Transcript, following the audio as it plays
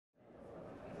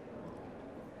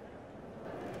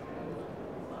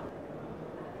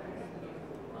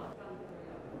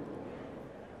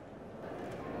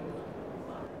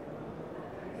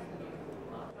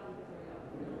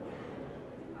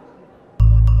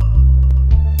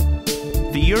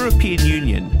The European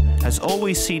Union has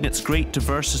always seen its great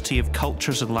diversity of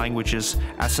cultures and languages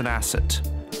as an asset.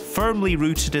 Firmly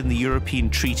rooted in the European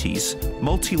treaties,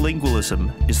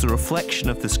 multilingualism is the reflection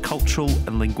of this cultural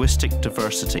and linguistic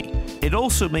diversity. It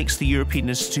also makes the European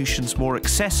institutions more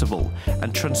accessible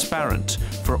and transparent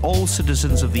for all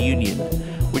citizens of the Union,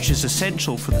 which is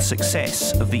essential for the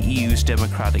success of the EU's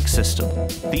democratic system.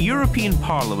 The European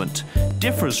Parliament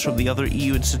differs from the other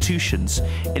EU institutions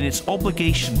in its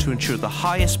obligation to ensure the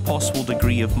highest possible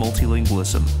degree of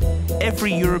multilingualism.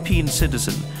 Every European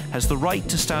citizen has the right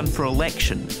to stand for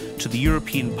election to the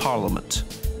European Parliament.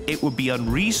 It would be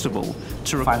unreasonable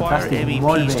to require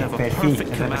MEPs to have a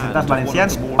perfect command representants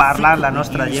valencians parlen la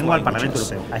nostra llengua al Parlament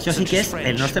Europeu. Això sí que és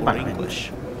el nostre Parlament.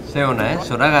 Ze ona,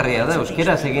 zoragarria da,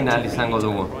 euskaraz egin ahal izango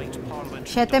dugu.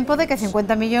 Xa é tempo de que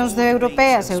 50 millóns de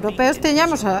europeas e europeos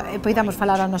poidamos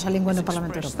falar a nosa lingua no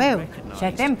Parlamento Europeo. Xa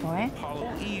é tempo,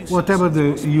 Whatever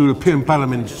the European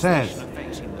Parliament says,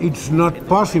 it's not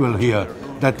possible here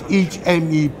that each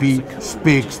MEP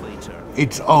speaks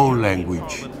its own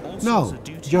language. No,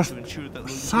 just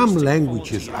some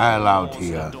languages are allowed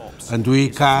here. And we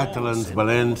Catalans,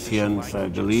 Valencians,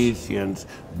 Galicians,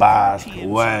 Basque,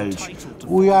 Welsh,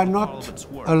 we are not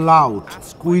allowed.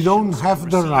 We don't have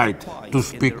the right to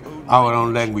speak our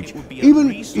own language,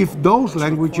 even if those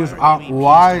languages are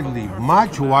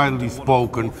much widely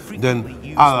spoken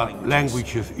than other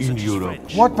languages in Europe.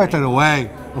 What better way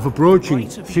of approaching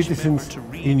citizens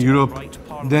in Europe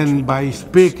than by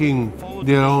speaking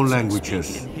their own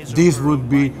languages? This would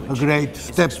be a great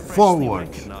step forward.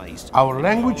 Our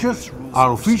languages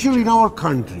are official in our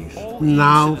countries.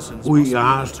 Now we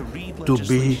ask to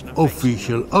be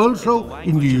official also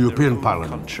in the European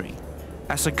Parliament.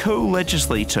 As a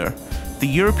co-legislator, the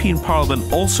European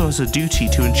Parliament also has a duty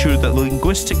to ensure that the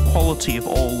linguistic quality of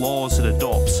all laws it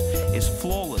adopts is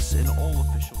flawless in all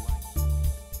official